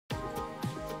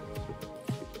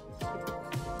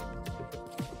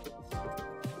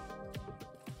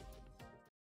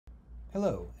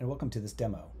Hello, and welcome to this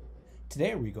demo.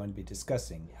 Today we're going to be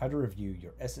discussing how to review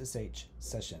your SSH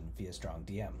session via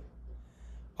StrongDM.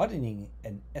 Auditing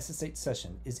an SSH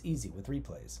session is easy with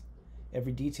replays.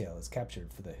 Every detail is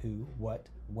captured for the who, what,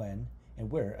 when, and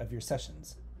where of your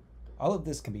sessions. All of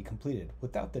this can be completed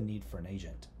without the need for an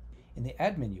agent. In the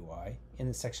admin UI, in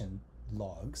the section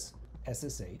Logs,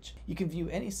 SSH, you can view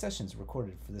any sessions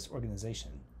recorded for this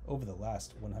organization over the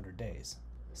last 100 days.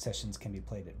 Sessions can be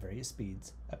played at various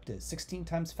speeds, up to 16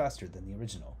 times faster than the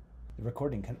original. The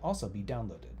recording can also be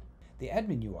downloaded. The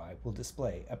admin UI will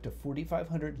display up to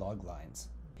 4,500 log lines.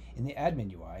 In the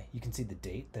admin UI, you can see the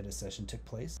date that a session took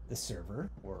place, the server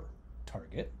or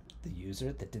target, the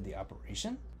user that did the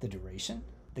operation, the duration,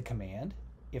 the command,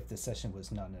 if the session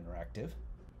was non-interactive,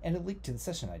 and a link to the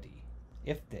session ID,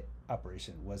 if the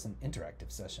operation was an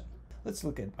interactive session. Let's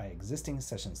look at my existing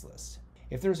sessions list.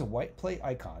 If there's a white play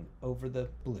icon over the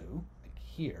blue, like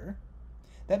here,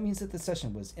 that means that the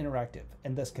session was interactive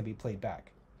and thus can be played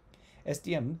back.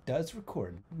 SDM does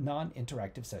record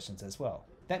non-interactive sessions as well.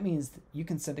 That means that you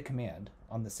can send a command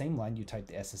on the same line you type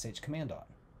the SSH command on.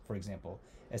 For example,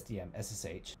 SDM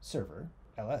SSH server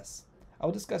ls. I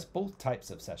will discuss both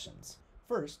types of sessions.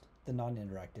 First, the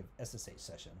non-interactive SSH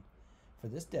session. For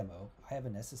this demo, I have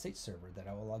an SSH server that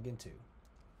I will log into.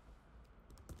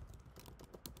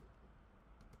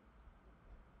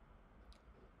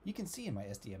 You can see in my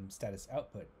SDM status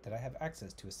output that I have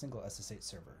access to a single SSH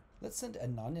server. Let's send a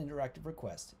non-interactive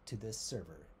request to this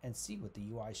server and see what the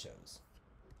UI shows.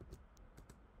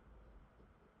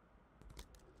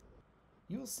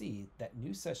 You will see that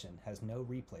new session has no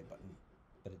replay button,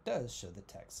 but it does show the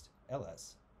text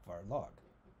ls var log.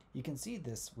 You can see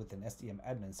this with an SDM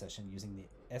admin session using the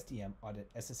SDM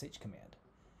audit SSH command.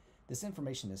 This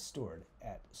information is stored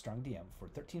at StrongDM for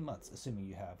 13 months, assuming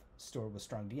you have Store with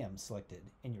StrongDM selected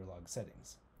in your log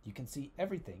settings. You can see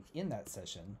everything in that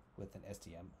session with an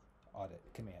SDM audit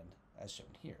command as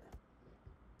shown here.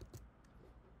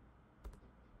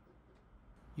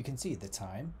 You can see the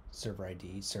time, server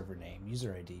ID, server name,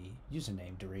 user ID,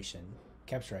 username, duration,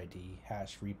 capture ID,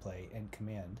 hash, replay, and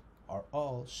command are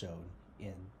all shown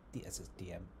in the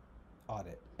SDM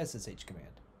audit SSH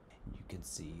command. You can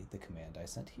see the command I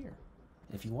sent here.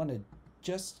 If you want to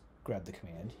just grab the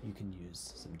command, you can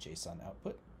use some JSON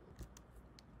output.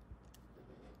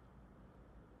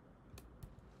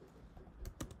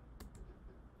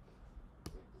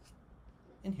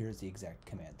 And here's the exact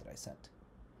command that I sent.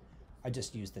 I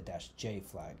just used the -J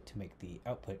flag to make the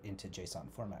output into JSON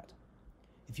format.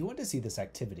 If you want to see this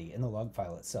activity in the log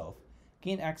file itself,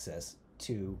 gain access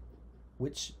to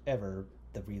whichever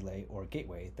the relay or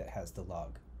gateway that has the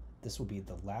log. This will be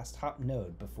the last hop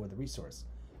node before the resource,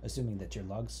 assuming that your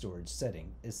log storage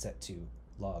setting is set to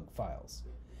log files.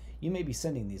 You may be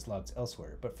sending these logs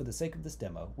elsewhere, but for the sake of this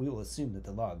demo, we will assume that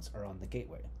the logs are on the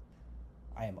gateway.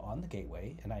 I am on the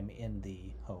gateway, and I'm in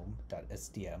the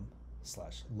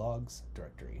home.sdm/logs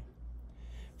directory.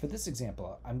 For this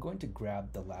example, I'm going to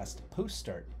grab the last post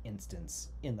start instance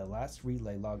in the last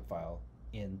relay log file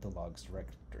in the logs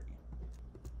directory.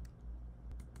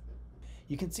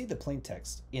 You can see the plain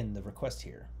text in the request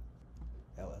here,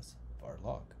 ls var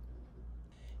log.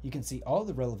 You can see all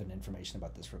the relevant information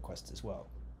about this request as well.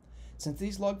 Since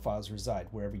these log files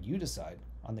reside wherever you decide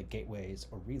on the gateways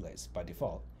or relays by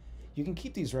default, you can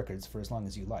keep these records for as long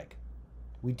as you like.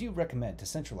 We do recommend to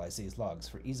centralize these logs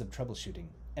for ease of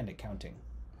troubleshooting and accounting.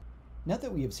 Now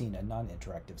that we have seen a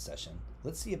non-interactive session,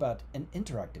 let's see about an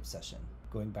interactive session.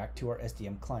 Going back to our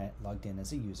SDM client logged in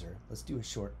as a user, let's do a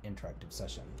short interactive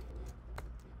session.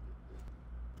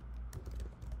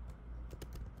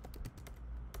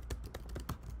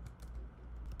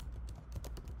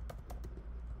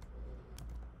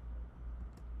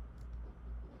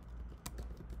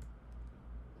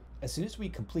 As soon as we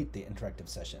complete the interactive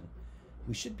session,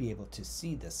 we should be able to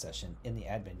see this session in the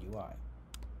admin UI.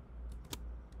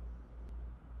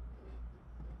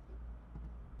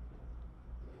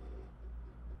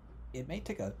 It may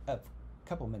take a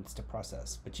couple minutes to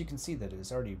process, but you can see that it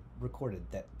has already recorded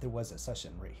that there was a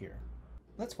session right here.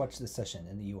 Let's watch the session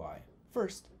in the UI.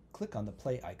 First, click on the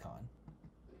play icon.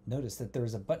 Notice that there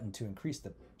is a button to increase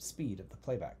the speed of the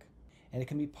playback, and it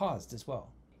can be paused as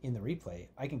well. In the replay,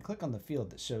 I can click on the field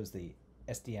that shows the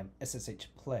SDM SSH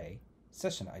play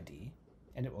session ID,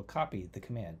 and it will copy the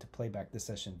command to play back the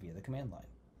session via the command line.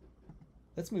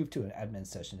 Let's move to an admin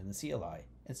session in the CLI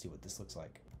and see what this looks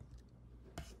like.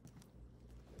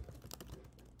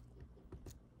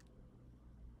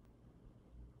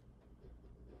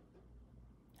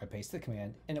 I paste the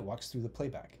command and it walks through the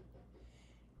playback.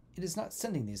 It is not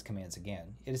sending these commands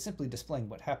again, it is simply displaying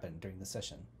what happened during the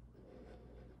session.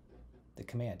 The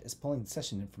command is pulling the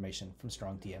session information from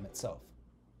StrongDM itself.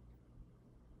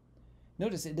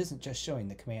 Notice it isn't just showing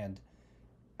the command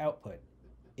output,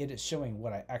 it is showing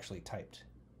what I actually typed.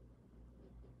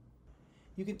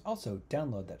 You can also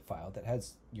download that file that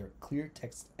has your clear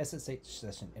text SSH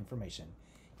session information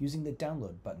using the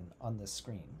download button on this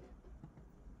screen.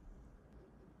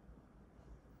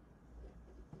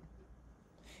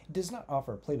 It does not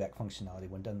offer playback functionality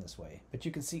when done this way, but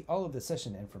you can see all of the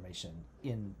session information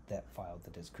in that file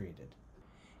that is created.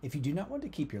 If you do not want to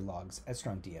keep your logs at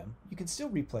StrongDM, you can still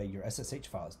replay your SSH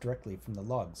files directly from the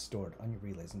logs stored on your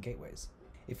relays and gateways.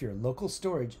 If your local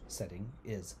storage setting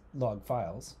is log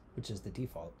files, which is the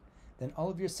default, then all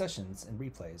of your sessions and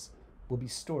replays will be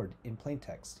stored in plain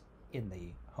text in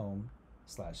the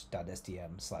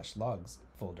home/.sdm/logs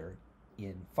folder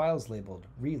in files labeled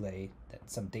relay then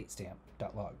some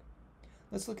datestamp.log.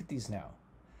 Let's look at these now.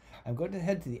 I'm going to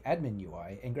head to the admin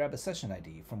UI and grab a session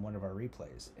ID from one of our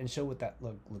replays and show what that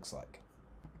looks like.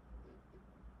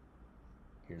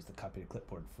 Here's the copy to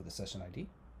clipboard for the session ID.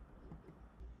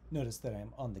 Notice that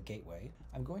I'm on the gateway.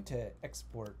 I'm going to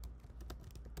export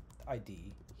the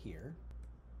ID here,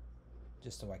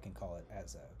 just so I can call it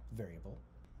as a variable.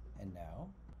 And now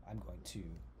I'm going to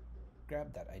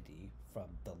grab that ID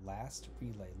from the last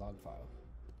relay log file.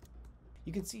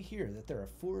 You can see here that there are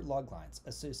 4 log lines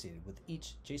associated with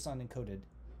each JSON encoded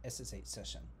SSH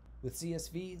session. With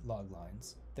CSV log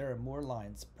lines, there are more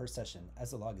lines per session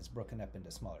as the log is broken up into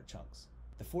smaller chunks.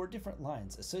 The 4 different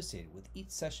lines associated with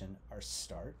each session are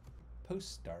start,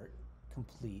 post-start,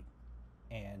 complete,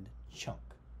 and chunk.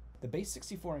 The base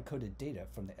 64 encoded data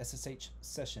from the SSH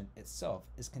session itself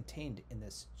is contained in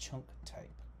this chunk type.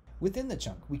 Within the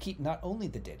chunk, we keep not only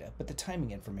the data, but the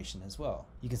timing information as well.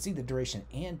 You can see the duration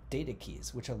and data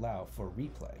keys, which allow for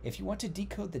replay. If you want to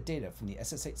decode the data from the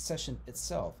SSH session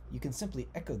itself, you can simply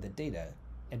echo the data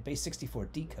and base 64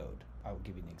 decode. I will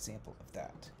give you an example of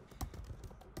that.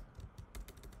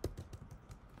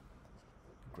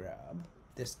 Grab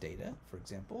this data, for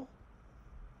example.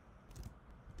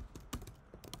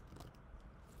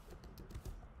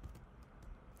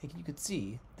 You can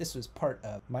see this was part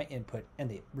of my input and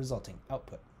the resulting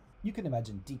output. You can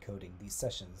imagine decoding these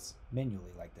sessions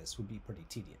manually like this would be pretty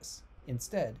tedious.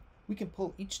 Instead, we can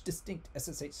pull each distinct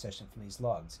SSH session from these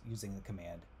logs using the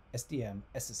command sdm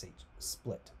ssh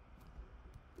split.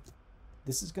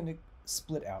 This is going to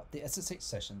split out the SSH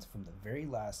sessions from the very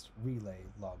last relay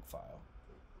log file.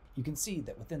 You can see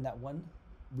that within that one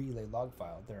relay log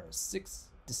file, there are 6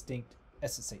 distinct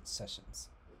SSH sessions.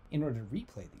 In order to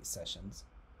replay these sessions,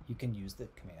 you can use the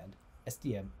command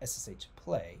sdm ssh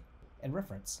play and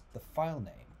reference the file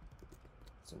name.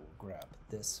 So we'll grab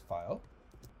this file.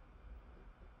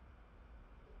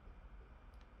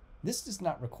 This does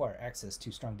not require access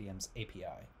to StrongDM's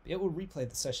API. It will replay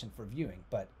the session for viewing,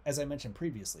 but as I mentioned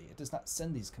previously, it does not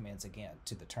send these commands again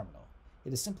to the terminal.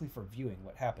 It is simply for viewing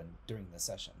what happened during the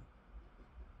session.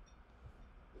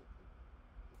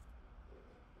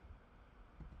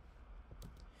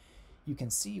 You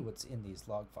can see what's in these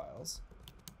log files.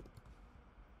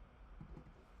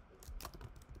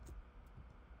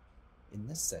 In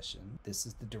this session, this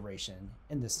is the duration,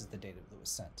 and this is the data that was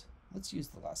sent. Let's use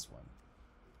the last one.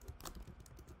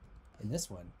 In this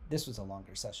one, this was a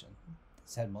longer session.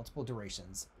 This had multiple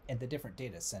durations, and the different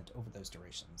data sent over those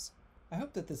durations. I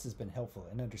hope that this has been helpful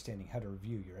in understanding how to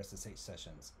review your SSH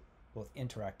sessions, both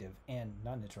interactive and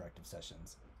non-interactive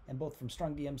sessions, and both from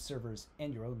StrongDM servers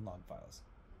and your own log files.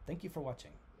 Thank you for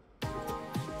watching.